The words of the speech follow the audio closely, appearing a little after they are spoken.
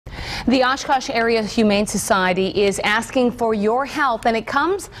The Oshkosh Area Humane Society is asking for your help, and it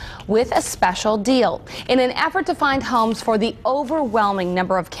comes with a special deal. In an effort to find homes for the overwhelming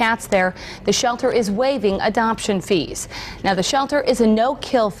number of cats there, the shelter is waiving adoption fees. Now, the shelter is a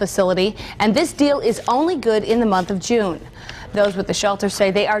no-kill facility, and this deal is only good in the month of June. Those with the shelter say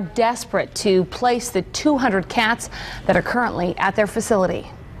they are desperate to place the 200 cats that are currently at their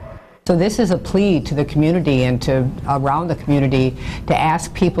facility. So this is a plea to the community and to around the community to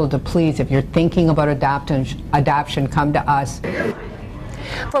ask people to please, if you're thinking about adoption, come to us.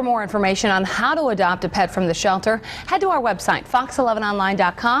 For more information on how to adopt a pet from the shelter, head to our website,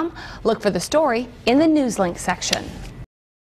 fox11online.com. Look for the story in the news link section.